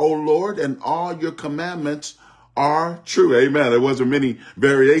near, O Lord, and all your commandments are true. Amen. There wasn't many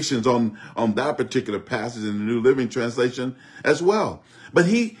variations on that particular passage in the New Living Translation as well. But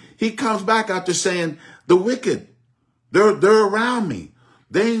he comes back after saying, the wicked, they're around me.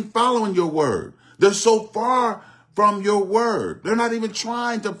 They ain't following your word. They're so far from your word. They're not even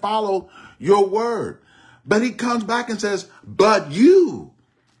trying to follow your word. But he comes back and says, but you,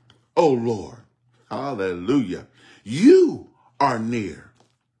 O Lord, hallelujah, you are near.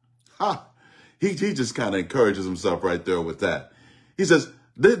 He just kind of encourages himself right there with that. He says,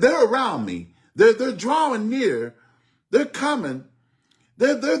 they're around me. They're drawing near. They're coming.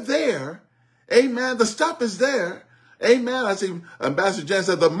 They're there. Amen. The stuff is there. Amen. I see Ambassador Jan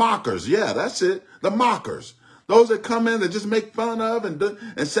said the mockers. Yeah, that's it. The mockers. Those that come in that just make fun of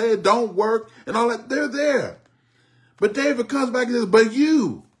and say it don't work and all that, they're there. But David comes back and says, but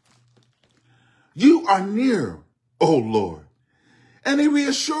you are near, O Lord. And he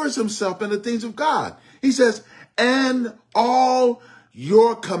reassures himself in the things of God. He says, and all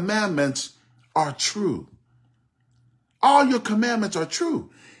your commandments are true. All your commandments are true.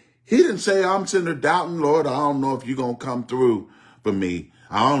 He didn't say, I'm sitting there doubting, Lord, I don't know if you're going to come through for me.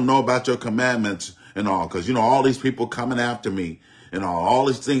 I don't know about your commandments and all, because, all these people coming after me and all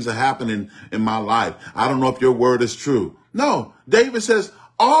these things are happening in my life. I don't know if your word is true. No, David says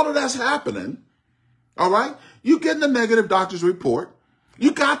all of that's happening. All right. You get the negative doctor's report.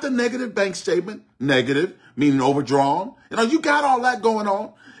 You got the negative bank statement, negative, meaning overdrawn. You got all that going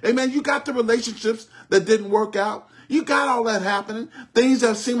on. Amen. You got the relationships that didn't work out. You got all that happening. Things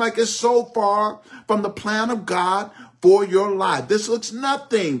that seem like it's so far from the plan of God for your life. This looks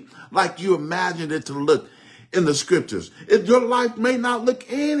nothing like you imagined it to look in the scriptures. Your life may not look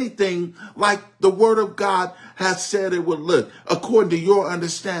anything like the word of God has said it would look according to your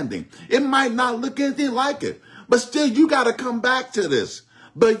understanding. It might not look anything like it, but still you got to come back to this.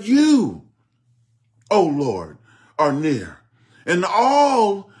 But you, O Lord, are near, and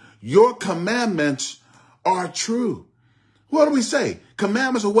all your commandments are true. What do we say?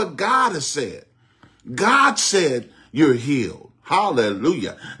 Commandments are what God has said. God said you're healed.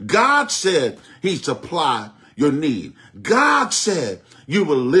 Hallelujah. God said he supply your need. God said you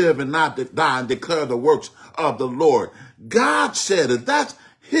will live and not die and declare the works of the Lord. God said that that's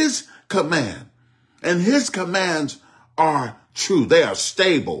his command. And his commands are true. They are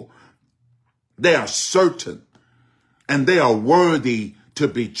stable. They are certain. And they are worthy to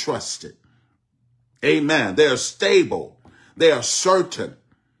be trusted. Amen. They are stable. They are certain.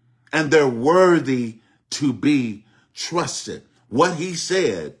 And they're worthy to be trusted. What he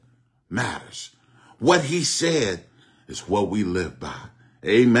said matters. What he said is what we live by.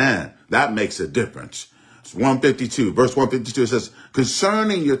 Amen. That makes a difference. It's 152, verse 152, it says,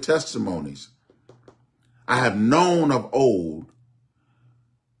 concerning your testimonies, I have known of old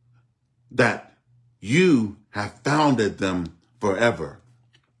that you have founded them forever.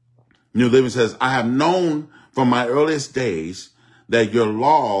 New Living says, I have known from my earliest days that your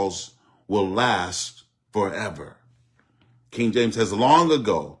laws will last forever. King James says, long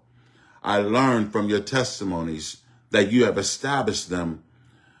ago, I learned from your testimonies that you have established them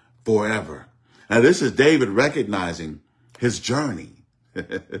forever. Now, this is David recognizing his journey.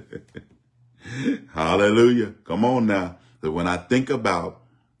 Hallelujah. Come on now. That when I think about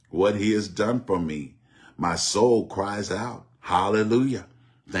what he has done for me, my soul cries out, hallelujah.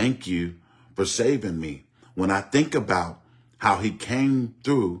 Thank you for saving me. When I think about how he came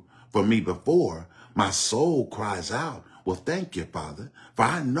through for me before, my soul cries out, well, thank you, Father, for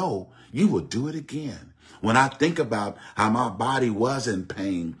I know you will do it again. When I think about how my body was in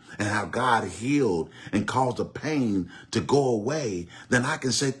pain and how God healed and caused the pain to go away, then I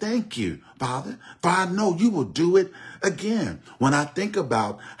can say, thank you, Father, for I know you will do it again. When I think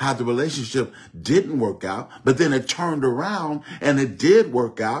about how the relationship didn't work out, but then it turned around and it did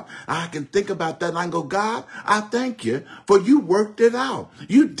work out, I can think about that and I can go, God, I thank you for you worked it out.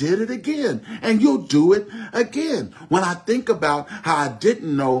 You did it again and you'll do it again. When I think about how I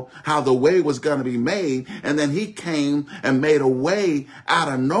didn't know how the way was going to be made, and then he came and made a way out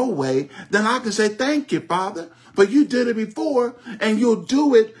of no way, then I can say, thank you, Father, for you did it before and you'll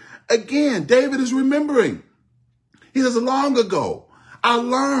do it again. David is remembering. He says, long ago, I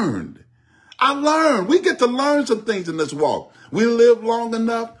learned. We get to learn some things in this walk. We live long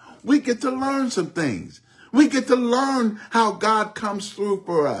enough. We get to learn some things. We get to learn how God comes through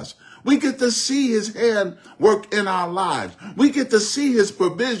for us. We get to see his hand work in our lives. We get to see his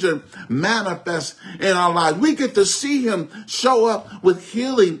provision manifest in our lives. We get to see him show up with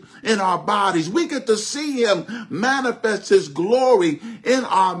healing in our bodies. We get to see him manifest his glory in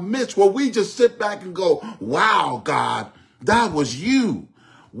our midst, where we just sit back and go, wow, God, that was you.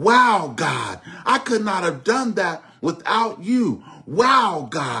 Wow, God, I could not have done that without you. Wow,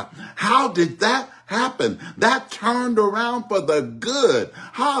 God, how did that happen? That turned around for the good.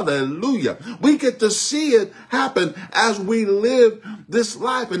 Hallelujah. We get to see it happen as we live this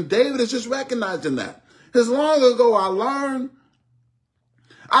life. And David is just recognizing that. Because long ago I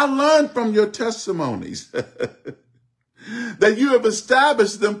learned from your testimonies that you have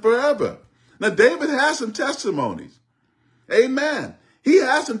established them forever. Now, David has some testimonies. Amen. He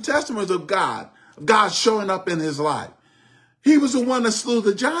has some testimonies of God showing up in his life. He was the one that slew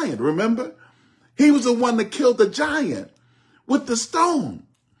the giant, remember? He was the one that killed the giant with the stone.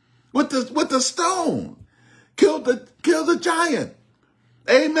 With the stone. Killed the giant.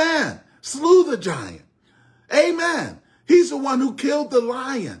 Amen. Slew the giant. Amen. He's the one who killed the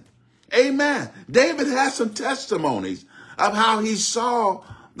lion. Amen. David has some testimonies of how he saw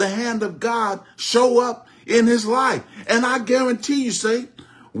the hand of God show up in his life. And I guarantee you, saint,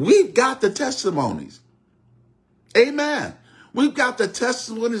 we've got the testimonies. Amen. We've got the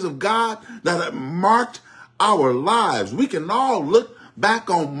testimonies of God that have marked our lives. We can all look back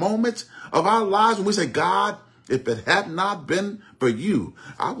on moments of our lives and we say, God, if it had not been for you,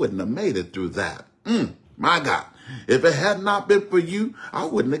 I wouldn't have made it through that. My God, if it had not been for you, I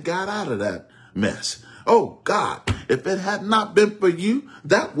wouldn't have got out of that mess. Oh, God, if it had not been for you,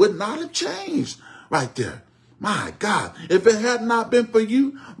 that would not have changed right there. My God, if it had not been for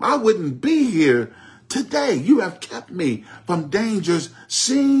you, I wouldn't be here today. You have kept me from dangers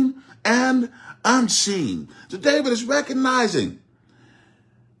seen and unseen. So David is recognizing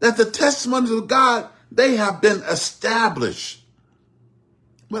that the testimonies of God, they have been established.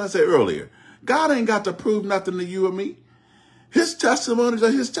 What I said earlier, God ain't got to prove nothing to you or me. His testimonies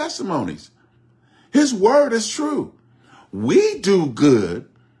are his testimonies. His word is true. We do good,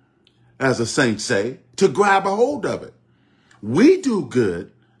 as the saints say, to grab a hold of it. We do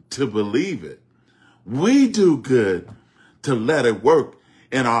good to believe it. We do good to let it work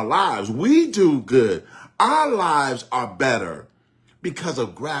in our lives. We do good. Our lives are better because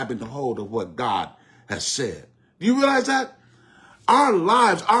of grabbing the hold of what God has said. Do you realize that? Our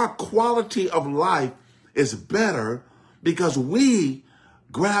lives, our quality of life is better because we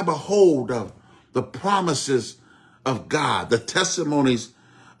grab a hold of the promises of God, the testimonies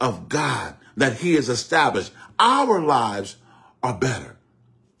of God that he has established. Our lives are better.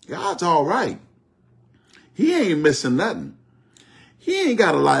 God's all right. He ain't missing nothing. He ain't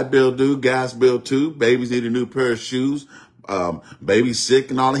got a light bill due, gas bill too, babies need a new pair of shoes, baby's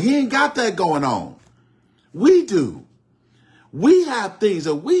sick and all that. He ain't got that going on. We do. We have things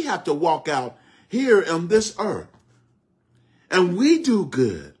that we have to walk out here on this earth. And we do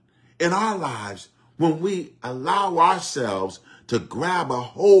good in our lives when we allow ourselves to grab a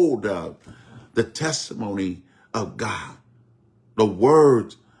hold of the testimony of God, the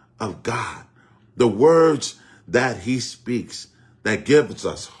words of God, the words that he speaks that gives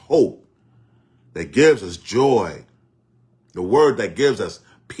us hope, that gives us joy, the word that gives us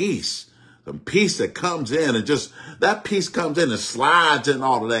peace, the peace that comes in and just, that peace comes in and slides in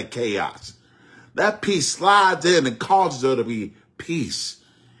all of that chaos. That peace slides in and causes there to be peace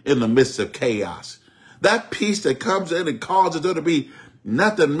in the midst of chaos. That peace that comes in and causes there to be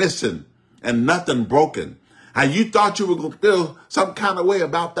nothing missing and nothing broken. And you thought you were going to feel some kind of way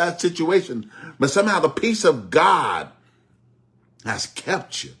about that situation, but somehow the peace of God has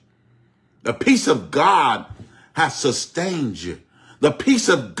kept you. The peace of God has sustained you. The peace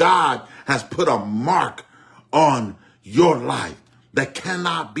of God has put a mark on your life that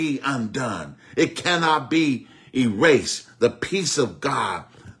cannot be undone. It cannot be erased. The peace of God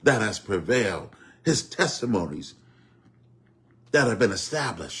that has prevailed. His testimonies that have been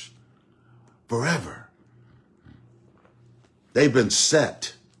established forever. They've been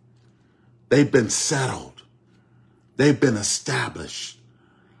set. They've been settled. They've been established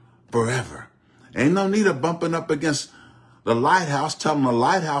forever. Ain't no need of bumping up against the lighthouse, telling the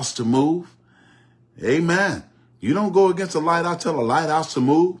lighthouse to move. Amen. You don't go against the lighthouse, tell the lighthouse to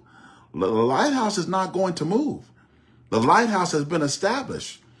move. The lighthouse is not going to move. The lighthouse has been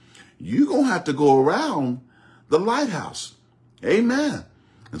established. You're going to have to go around the lighthouse. Amen.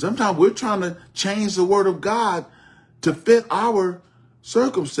 And sometimes we're trying to change the word of God to fit our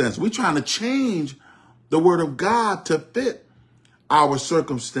circumstance. We're trying to change the word of God to fit our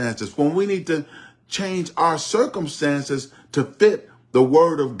circumstances when we need to change our circumstances to fit the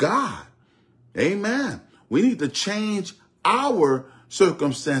word of God. Amen. We need to change our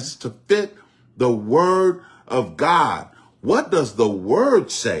circumstances to fit the word of God. What does the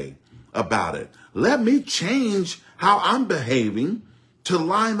word say about it? Let me change how I'm behaving to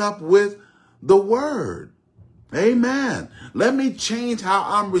line up with the word. Amen. Let me change how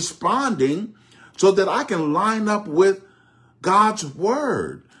I'm responding so that I can line up with God's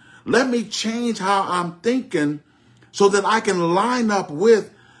word. Let me change how I'm thinking so that I can line up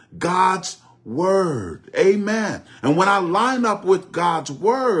with God's word. Amen. And when I line up with God's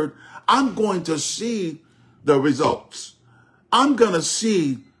word, I'm going to see the results. I'm going to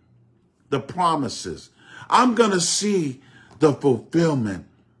see the promises. I'm going to see the fulfillment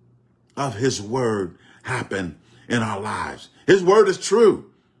of his word happen in our lives. His word is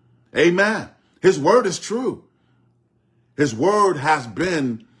true. Amen. His word is true. His word has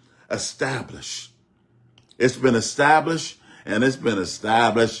been established. It's been established, and it's been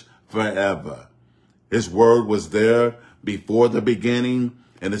established forever. His word was there before the beginning,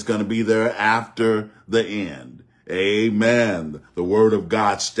 and it's going to be there after the end. Amen. The word of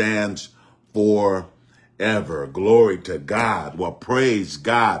God stands forever. Glory to God. Well, praise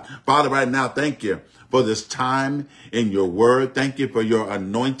God. Father, right now, thank you for this time in your word. Thank you for your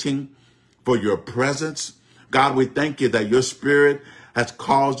anointing, for your presence. God, we thank you that your spirit has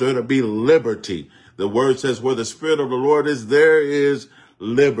caused there to be liberty. The word says where the spirit of the Lord is, there is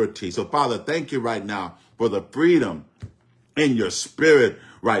liberty. So, Father, thank you right now for the freedom in your spirit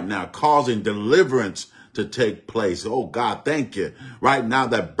right now, causing deliverance to take place. Oh, God, thank you. Right now,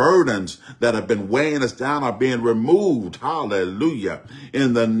 that burdens that have been weighing us down are being removed. Hallelujah.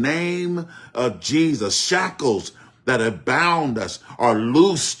 In the name of Jesus, shackles that have bound us are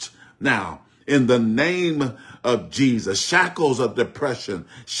loosed now. In the name of Jesus, shackles of depression,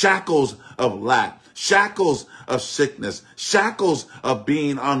 shackles of lack, shackles of sickness, shackles of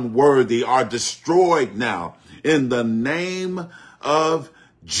being unworthy are destroyed now. In the name of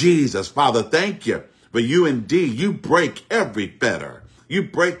Jesus. Father, thank you. But you indeed, you break every fetter. You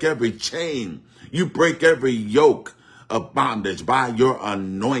break every chain. You break every yoke of bondage by your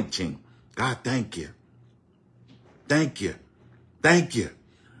anointing. God, thank you. Thank you. Thank you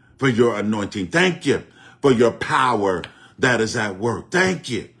for your anointing. Thank you for your power that is at work. Thank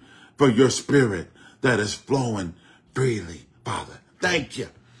you for your spirit that is flowing freely, Father. Thank you.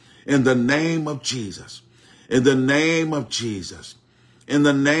 In the name of Jesus. In the name of Jesus. In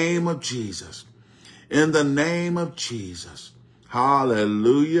the name of Jesus. In the name of Jesus.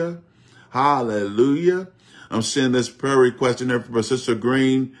 Hallelujah. Hallelujah. I'm seeing this prayer request in there from Sister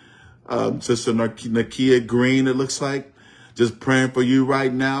Green, Sister Nakia Green, it looks like. Just praying for you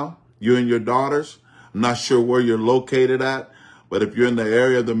right now, you and your daughters. I'm not sure where you're located at, but if you're in the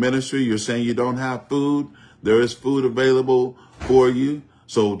area of the ministry, you're saying you don't have food, there is food available for you.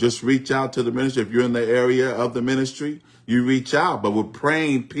 So just reach out to the ministry. If you're in the area of the ministry, you reach out. But we're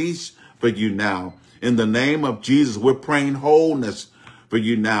praying peace for you now. In the name of Jesus, we're praying wholeness for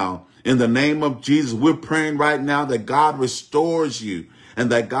you now. In the name of Jesus, we're praying right now that God restores you and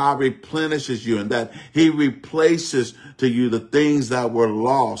that God replenishes you and that he replaces to you the things that were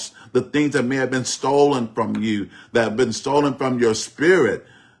lost, the things that may have been stolen from you, that have been stolen from your spirit,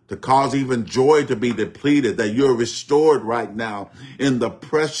 to cause even joy to be depleted, that you're restored right now in the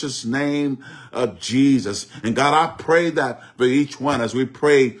precious name of Jesus. And God, I pray that for each one as we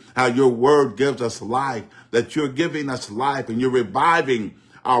pray how your word gives us life, that you're giving us life and you're reviving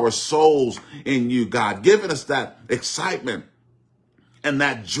our souls in you, God, giving us that excitement and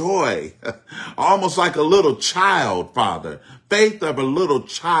that joy, almost like a little child, Father, faith of a little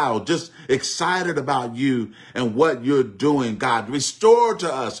child, just excited about you and what you're doing, God. Restore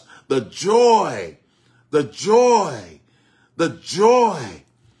to us the joy, the joy, the joy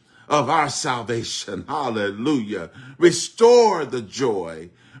of our salvation. Hallelujah. Restore the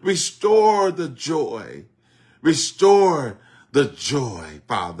joy, restore the joy, restore the joy,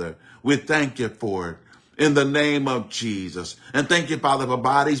 Father. We thank you for it. In the name of Jesus. And thank you, Father, for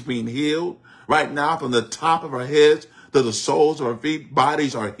bodies being healed right now from the top of our heads to the soles of our feet.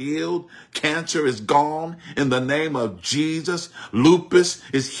 Bodies are healed. Cancer is gone in the name of Jesus. Lupus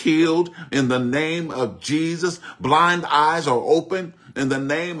is healed in the name of Jesus. Blind eyes are open in the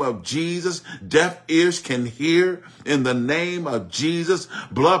name of Jesus. Deaf ears can hear in the name of Jesus.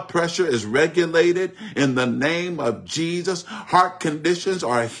 Blood pressure is regulated in the name of Jesus. Heart conditions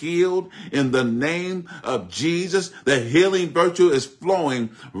are healed in the name of Jesus. The healing virtue is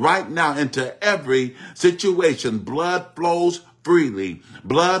flowing right now into every situation. Blood flows freely.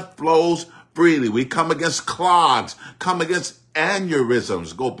 Blood flows freely. We come against clogs, come against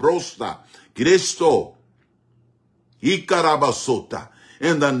aneurysms. Go brosta, Cristo. Ikarabasota.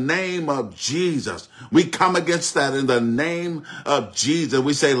 In the name of Jesus, we come against that in the name of Jesus.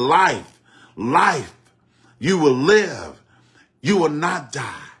 We say life, life, you will live. You will not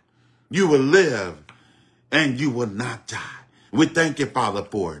die. You will live and you will not die. We thank you, Father,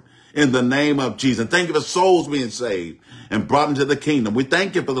 for it in the name of Jesus. Thank you for souls being saved and brought into the kingdom. We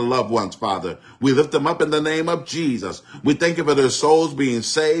thank you for the loved ones, Father. We lift them up in the name of Jesus. We thank you for their souls being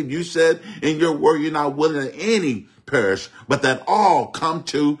saved. You said in your word, you're not willing that any perish, but that all come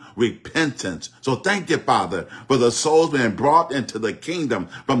to repentance. So thank you, Father, for the souls being brought into the kingdom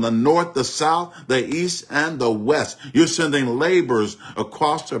from the north, the south, the east, and the west. You're sending laborers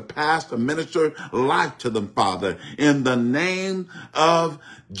across their path to minister life to them, Father, in the name of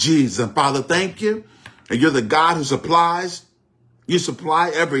Jesus. And Father, thank you. And you're the God who supplies. You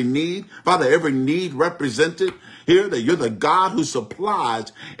supply every need. Father, every need represented here, that you're the God who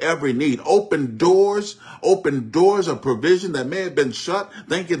supplies every need. Open doors of provision that may have been shut.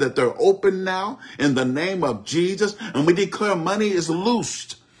 Thank you that they're open now in the name of Jesus. And we declare money is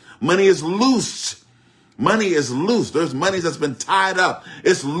loosed. Money is loosed. Money is loose. There's money that's been tied up.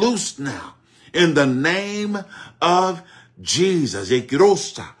 It's loosed now in the name of Jesus.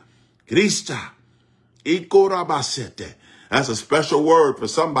 That's a special word for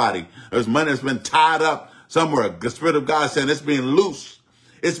somebody. There's money that's been tied up somewhere. The Spirit of God is saying it's being loosed.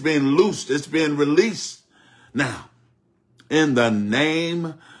 It's being loosed. It's being released now in the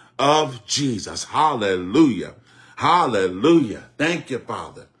name of Jesus. Hallelujah. Hallelujah. Thank you,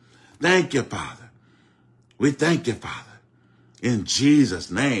 Father. Thank you, Father. We thank you, Father, in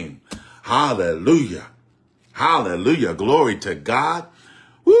Jesus' name. Hallelujah. Hallelujah. Glory to God.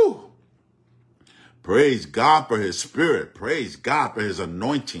 Woo. Praise God for his spirit. Praise God for his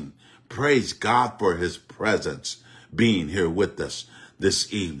anointing. Praise God for his presence being here with us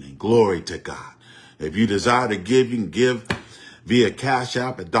this evening. Glory to God. If you desire to give, you can give via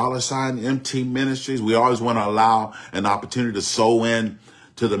CashApp at $MTMinistries. We always want to allow an opportunity to sow in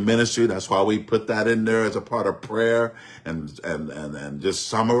to the ministry. That's why we put that in there as a part of prayer and just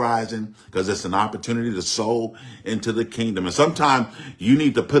summarizing, because it's an opportunity to sow into the kingdom. And sometimes you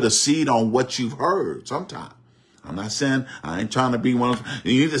need to put a seed on what you've heard. Sometimes. I'm not saying, I ain't trying to be one of,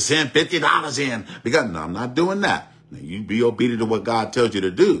 you need to send $50 in, because no, I'm not doing that. You be obedient to what God tells you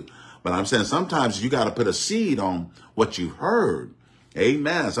to do. But I'm saying sometimes you got to put a seed on what you heard.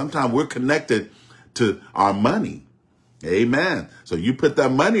 Amen. Sometimes we're connected to our money. Amen. So you put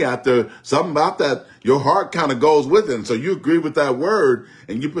that money out there, something about that, your heart kind of goes with it. And so you agree with that word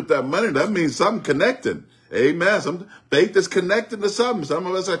and you put that money, that means something connected. Amen. Some faith is connected to something. Some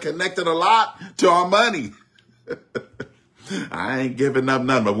of us are connected a lot to our money. I ain't giving up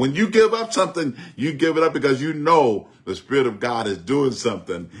nothing. But when you give up something, you give it up because you know the Spirit of God is doing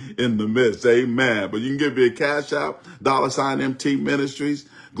something in the midst. Amen. But you can give me a cash out, $MTMinistries.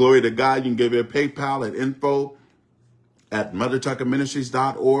 Glory to God. You can give me a PayPal at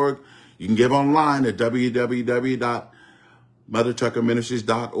info@mothertuckerministries.org. You can give online at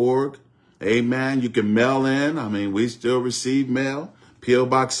www.mothertuckerministries.org. Amen. You can mail in. I mean, we still receive mail. P.O.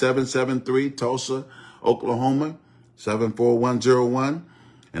 Box 773, Tulsa, Oklahoma, 74101.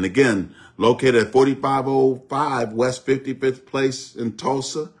 And again, located at 4505 West 55th Place in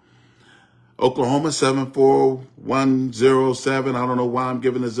Tulsa, Oklahoma, 74107. I don't know why I'm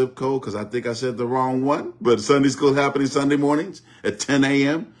giving the zip code because I think I said the wrong one. But Sunday school is happening Sunday mornings at 10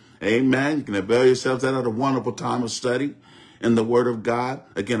 a.m. Amen. You can avail yourselves out of a wonderful time of study in the Word of God.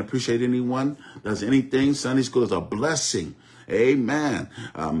 Again, appreciate anyone that does anything. Sunday school is a blessing. Amen.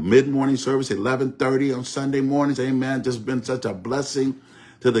 Mid-morning service, 11:30 on Sunday mornings. Amen. Just been such a blessing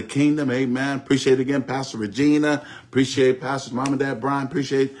to the kingdom. Amen. Appreciate again, Pastor Regina. Appreciate Pastor Mom and Dad Brian.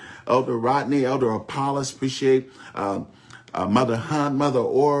 Appreciate Elder Rodney, Elder Apollos. Appreciate Mother Hunt, Mother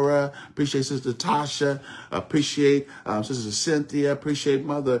Aura. Appreciate Sister Tasha. Appreciate Sister Cynthia. Appreciate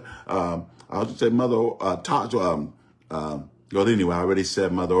Mother, I'll just say Mother Tasha. Well, anyway, I already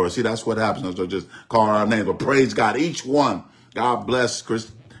said Mother Aura. See, that's what happens. So just call our names. But praise God, each one. God bless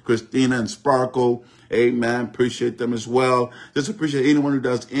Christina and Sparkle. Amen. Appreciate them as well. Just appreciate anyone who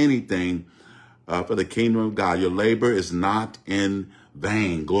does anything for the kingdom of God. Your labor is not in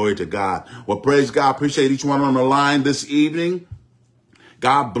vain. Glory to God. Well, praise God. Appreciate each one on the line this evening.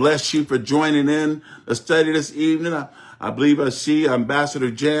 God bless you for joining in the study this evening. I believe I see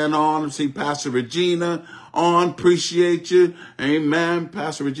Ambassador Jan on. I see Pastor Regina on. Appreciate you. Amen.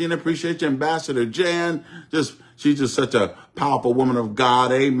 Pastor Regina, appreciate you. Ambassador Jan, she's just such a powerful woman of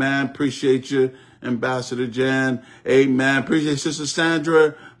God. Amen. Appreciate you, Ambassador Jan. Amen. Appreciate Sister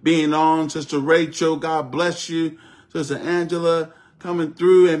Sandra being on. Sister Rachel, God bless you. Sister Angela coming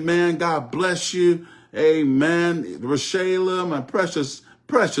through. Amen. God bless you. Amen. Rashayla, my precious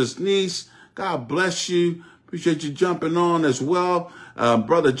niece, God bless you. Appreciate you jumping on as well.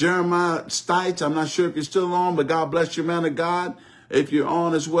 Brother Jeremiah Stites, I'm not sure if you're still on, but God bless you, man of God. If you're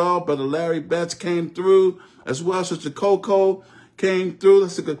on as well, Brother Larry Betts came through as well. Sister Coco came through.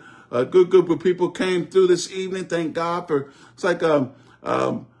 That's a good group of people came through this evening. Thank God for, it's like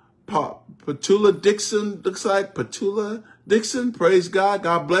Petula Dixon, looks like Petula Dixon. Praise God.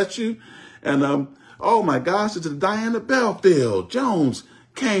 God bless you. And oh my gosh, it's Diana Belfield Jones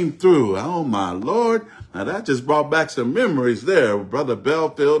came through. Oh my Lord. Now that just brought back some memories there. Brother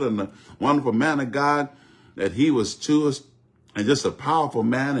Belfield and the wonderful man of God that he was to us, and just a powerful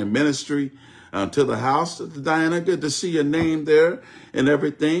man in ministry to the house. Diana, good to see your name there and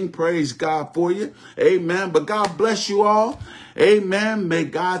everything. Praise God for you. Amen. But God bless you all. Amen. May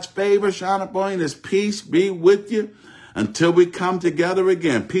God's favor shine upon you. His peace be with you until we come together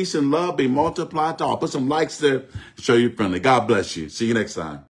again. Peace and love be multiplied to all. Put some likes there. Show you friendly. God bless you. See you next time.